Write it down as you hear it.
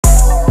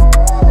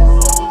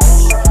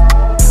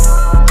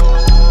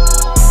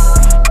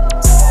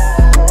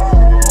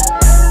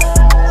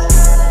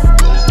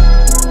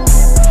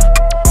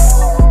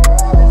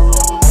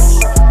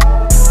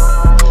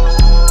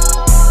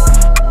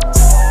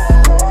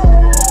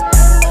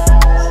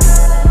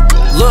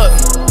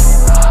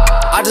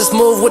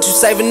what you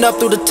saving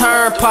up through the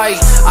turnpike.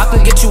 I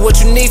can get you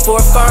what you need for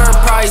a firm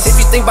price. If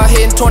you think about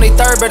hitting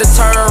 23rd, better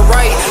turn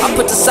right. I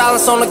put the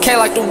silence on the K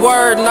like the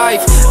word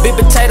knife. Big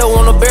potato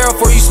on the barrel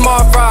for you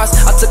small fries.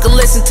 I took a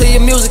listen to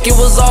your music, it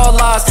was all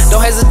lies.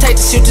 Don't hesitate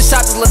to shoot your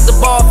shot, just let the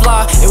ball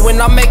fly. And when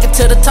I make it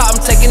to the top, I'm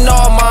taking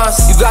all mine.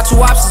 You got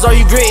two options, or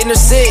you gritting or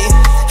sitting.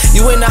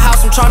 You in the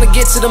house, I'm trying to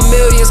get to the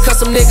millions.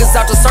 Cut some niggas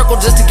out the circle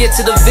just to get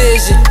to the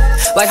vision.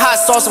 Like hot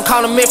sauce, I'm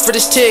kinda meant for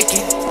this chicken.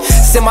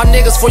 Send my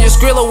niggas for your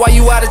skrilla while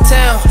you out of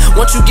town.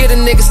 Once you get a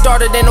nigga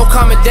started, ain't no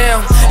calming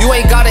down. You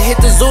ain't gotta hit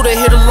the zoo to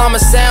hear the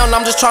llama sound.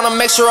 I'm just trying to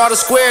make sure all the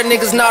square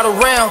niggas not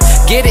around.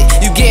 Get it?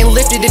 You getting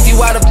lifted if you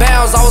out of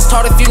bounds. I was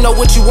taught if you know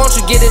what you want,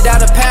 you get it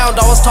out of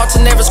pound. I was taught to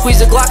never squeeze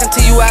a Glock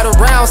until you out of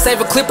round.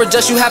 Save a clipper,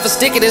 just you have a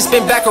stick it and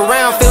spin back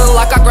around. Feeling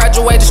like I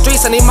graduated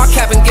streets, I need my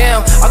cap and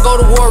gown. I go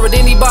to war with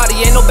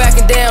anybody, ain't no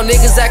backing down.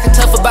 Niggas acting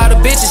tough about a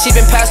bitch and she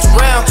been passed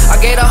around. I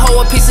gave a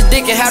hoe a piece of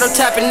dick and had her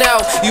tapping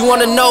out. You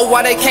wanna know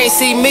why they can't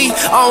see me?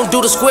 I don't do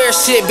the square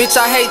shit, bitch,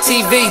 I hate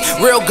TV.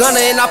 Real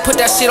gunner and I put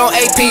that shit on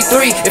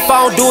AP3. If I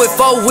don't do it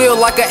four-wheel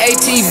like an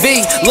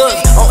ATV. Look,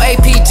 on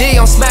APG,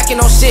 I'm smacking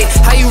on shit.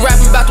 How you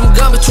rapping about them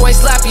gun, but you ain't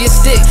slapping your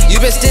stick?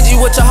 You been stingy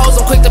with your hoes,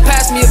 I'm quick to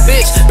pass me a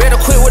bitch. Better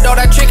quit with all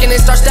that tricking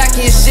and start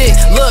stacking your shit.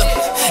 Look,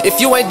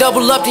 if you ain't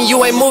double up, then you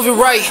ain't moving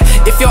right.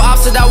 If your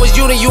opposite that was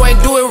you, then you ain't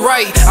do it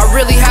right. I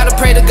really had to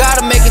pray to God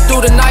to make it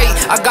through the night.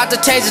 I got to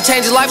change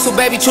your life, so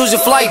baby, choose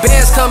your flight.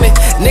 Bands coming,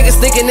 niggas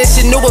thinking this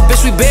shit new, but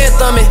bitch, we been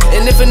thumbing.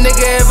 And if a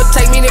nigga ever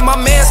take me, then my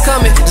man's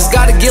coming. Just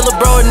gotta gill a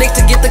bro a nick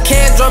to get the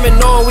can drumming,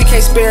 knowing we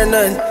can't spare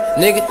nothing,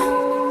 nigga.